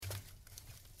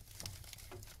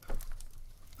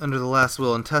Under the last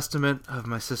will and testament of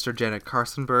my sister Janet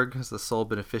Carstenberg as the sole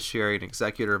beneficiary and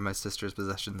executor of my sister's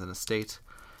possessions and estate,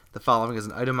 the following is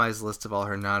an itemized list of all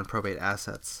her non-probate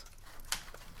assets.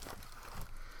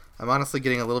 I'm honestly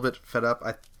getting a little bit fed up.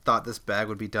 I thought this bag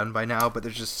would be done by now, but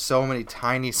there's just so many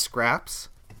tiny scraps.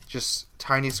 Just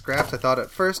tiny scraps. I thought at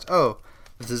first, oh,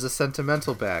 this is a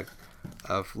sentimental bag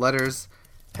of letters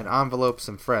and envelopes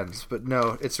and friends. But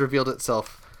no, it's revealed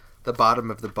itself. The bottom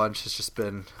of the bunch has just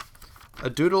been a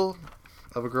doodle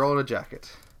of a girl in a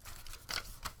jacket.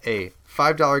 A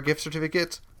 $5 gift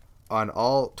certificate on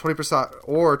all 20%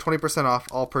 or 20% off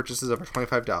all purchases over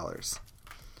 $25.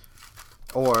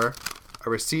 Or a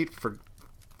receipt for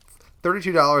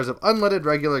 $32 of unleaded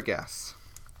regular gas.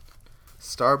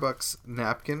 Starbucks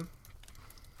napkin.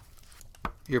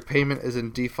 Your payment is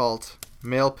in default.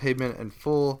 Mail payment in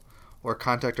full or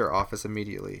contact our office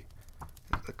immediately.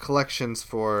 The collections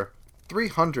for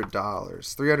 $300.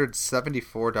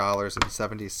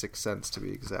 $374.76 to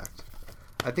be exact.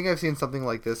 I think I've seen something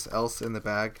like this else in the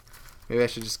bag. Maybe I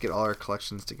should just get all our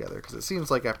collections together, because it seems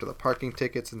like after the parking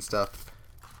tickets and stuff,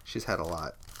 she's had a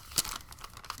lot.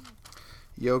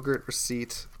 Yogurt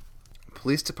receipt.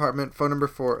 Police department phone number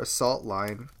for assault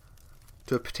line.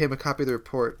 To obtain a copy of the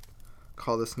report,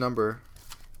 call this number.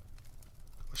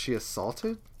 Was she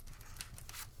assaulted?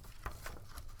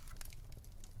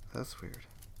 That's weird.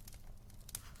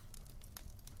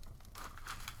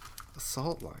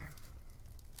 Assault line.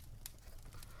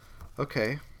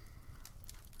 Okay.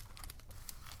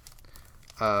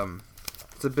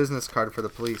 It's a business card for the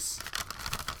police.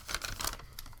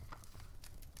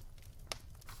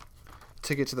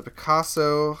 Ticket to the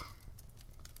Picasso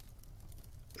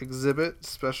exhibit.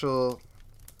 Special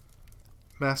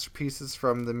masterpieces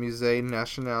from the Musée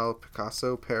National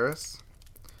Picasso, Paris.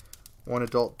 One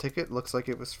adult ticket. Looks like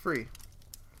it was free.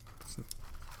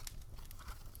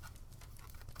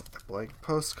 A blank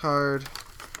postcard.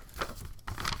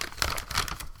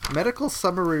 Medical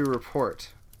summary report.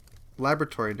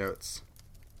 Laboratory notes.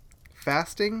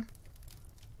 Fasting?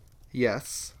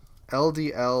 Yes.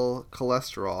 LDL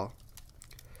cholesterol.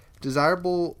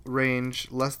 Desirable range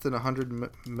less than 100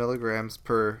 milligrams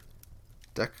per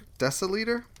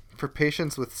deciliter for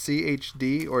patients with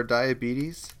CHD or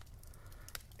diabetes,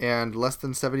 and less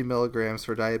than 70 milligrams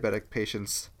for diabetic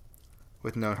patients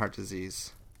with known heart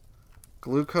disease.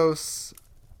 Glucose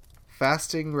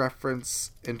fasting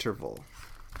reference interval.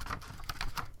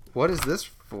 What is this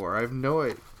for? I have no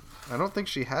idea. I don't think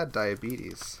she had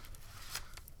diabetes.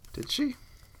 Did she?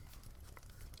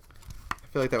 I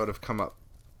feel like that would have come up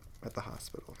at the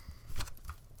hospital.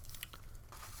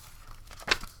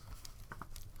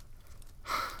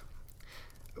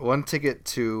 One ticket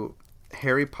to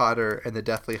Harry Potter and the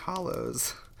Deathly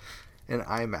Hallows in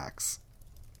IMAX.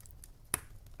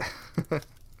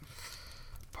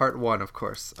 Part 1, of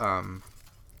course.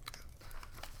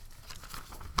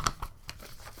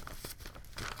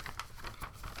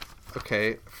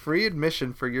 Okay, free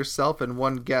admission for yourself and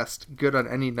one guest, good on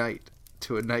any night,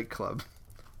 to a nightclub.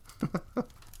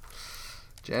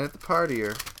 Janet the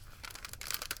partier.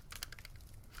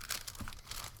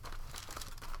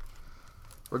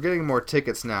 We're getting more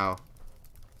tickets now.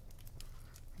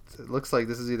 It looks like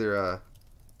this is either a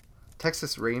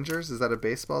Texas Rangers. Is that a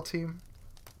baseball team?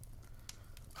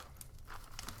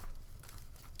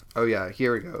 Oh yeah,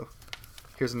 here we go.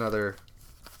 Here's another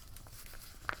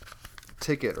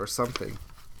ticket or something.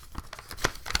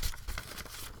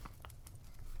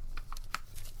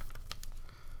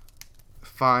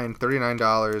 Fine,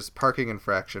 $39. Parking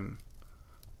infraction.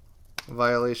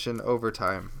 Violation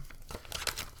overtime.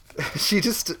 She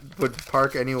just would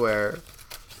park anywhere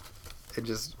and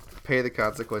just pay the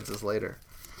consequences later.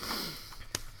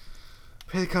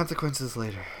 Pay the consequences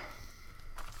later.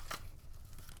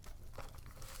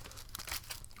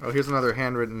 Oh, here's another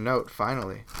handwritten note,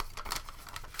 finally.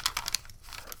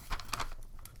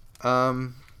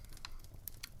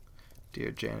 Dear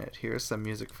Janet, here's some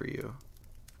music for you.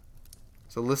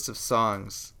 It's a list of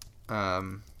songs.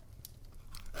 There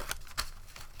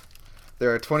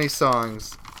are 20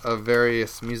 songs of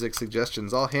various music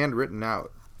suggestions, all handwritten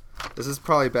out. This is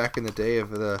probably back in the day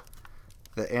of the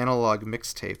analog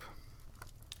mixtape.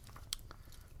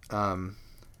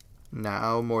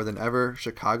 Now more than ever,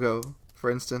 Chicago, for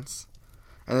instance.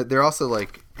 And they're also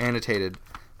like annotated.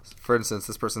 For instance,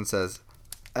 this person says,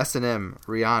 S&M,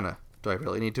 Rihanna. Do I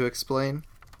really need to explain?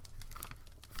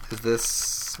 Is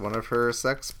this one of her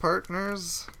sex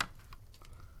partners?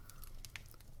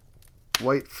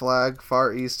 White Flag,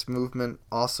 Far East Movement,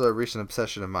 also a recent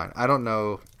obsession of mine. I don't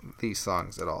know these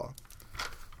songs at all.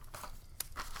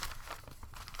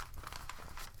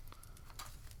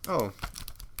 Oh.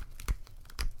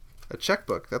 A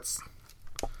checkbook. That's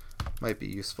might be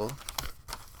useful.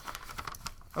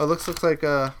 Oh, looks like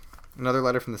another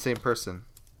letter from the same person.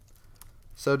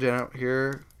 So, Janet,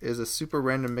 here is a super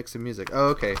random mix of music. Oh,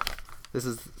 okay.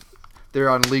 They're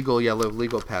on yellow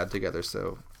legal pad together,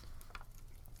 so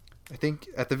I think,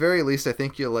 at the very least, I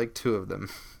think you'll like 2 of them.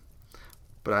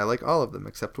 But I like all of them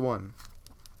except 1.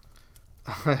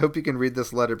 I hope you can read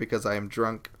this letter because I am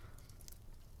drunk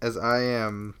as I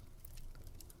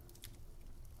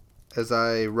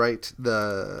write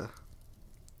the...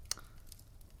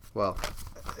 Well,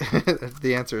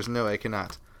 the answer is no, I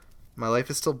cannot. My life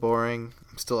is still boring.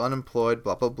 I'm still unemployed,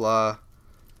 blah, blah, blah.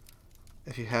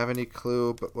 If you have any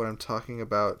clue but what I'm talking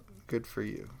about, good for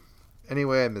you.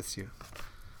 Anyway, I miss you.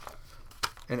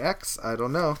 And X, I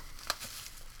don't know.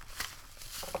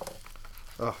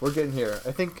 Oh, we're getting here.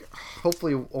 I think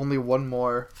hopefully only one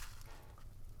more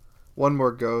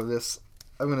go of this.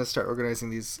 I'm going to start organizing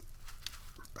these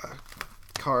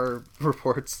car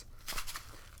reports.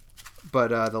 But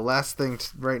the last thing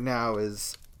right now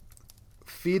is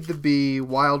Feed the Bee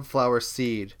Wildflower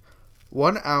Seed.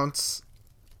 1 ounce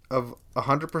of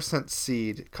 100%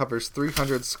 seed covers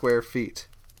 300 square feet.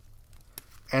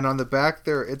 And on the back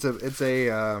there, it's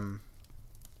a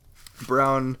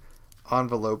brown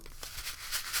envelope.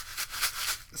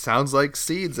 Sounds like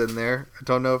seeds in there. I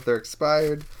don't know if they're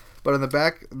expired. But on the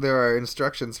back, there are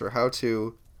instructions for how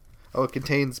to... Oh, it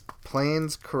contains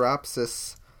Plains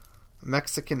Coreopsis,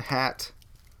 Mexican hat,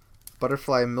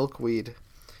 butterfly milkweed,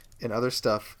 and other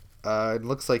stuff. It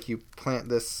looks like you plant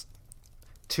this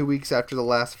 2 weeks after the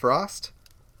last frost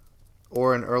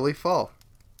or in early fall.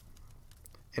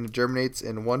 And it germinates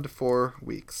in 1 to 4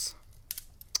 weeks.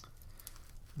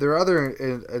 There are other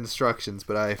instructions,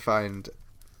 but I find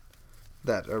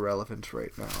that irrelevant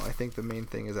right now. I think the main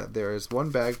thing is that there is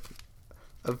 1 bag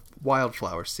of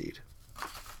wildflower seed.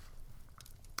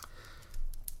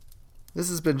 This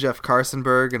has been Jeff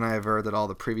Carsonberg, and I have heard that all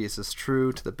the previous is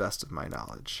true to the best of my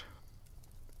knowledge.